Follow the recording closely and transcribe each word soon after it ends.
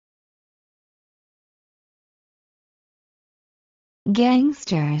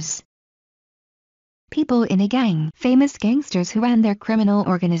Gangsters. People in a gang. Famous gangsters who ran their criminal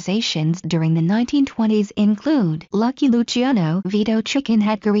organizations during the 1920s include Lucky Luciano, Vito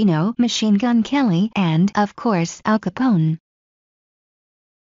Chickenhead Garino, Machine Gun Kelly, and, of course, Al Capone.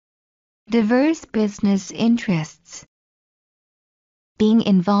 Diverse business interests. Being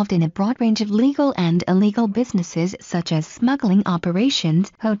involved in a broad range of legal and illegal businesses such as smuggling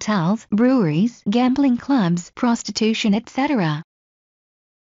operations, hotels, breweries, gambling clubs, prostitution, etc.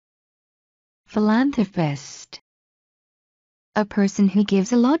 Philanthropist. A person who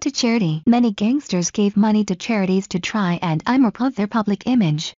gives a lot to charity. Many gangsters gave money to charities to try and improve their public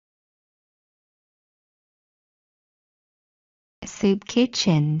image. Soup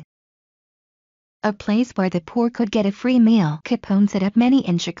kitchen. A place where the poor could get a free meal. Capone set up many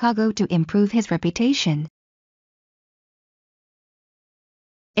in Chicago to improve his reputation.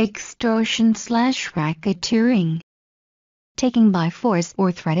 Extortion/racketeering. Taking by force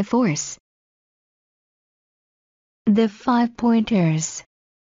or threat of force. The Five Pointers.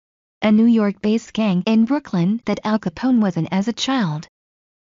 A New York-based gang in Brooklyn that Al Capone was in as a child.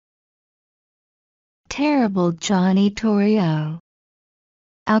 Terrible Johnny Torrio.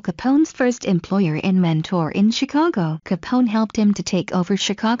 Al Capone's first employer and mentor in Chicago. Capone helped him to take over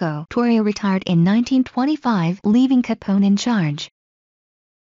Chicago. Torrio retired in 1925, leaving Capone in charge.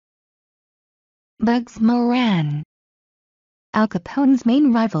 Bugs Moran. Al Capone's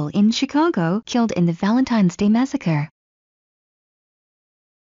main rival in Chicago, killed in the Valentine's Day Massacre.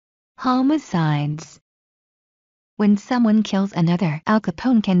 Homicides. When someone kills another, Al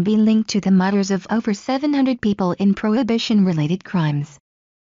Capone can be linked to the murders of over 700 people in Prohibition-related crimes.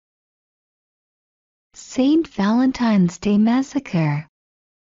 St. Valentine's Day Massacre.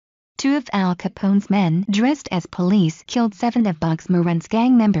 Two of Al Capone's men, dressed as police, killed 7 of Bugs Moran's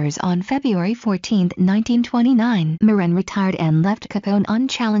gang members on February 14, 1929. Moran retired and left Capone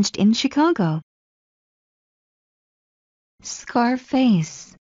unchallenged in Chicago.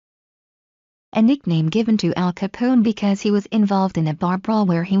 Scarface. A nickname given to Al Capone because he was involved in a bar brawl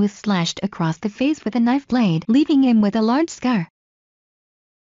where he was slashed across the face with a knife blade, leaving him with a large scar.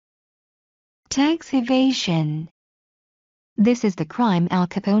 Tax evasion. This is the crime Al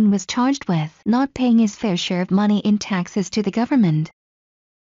Capone was charged with, not paying his fair share of money in taxes to the government.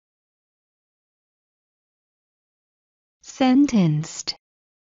 Sentenced.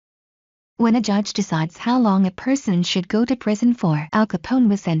 When a judge decides how long a person should go to prison for, Al Capone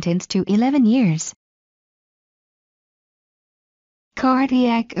was sentenced to 11 years.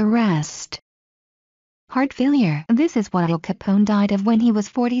 Cardiac arrest. Heart failure. This is what Al Capone died of when he was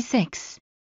 46.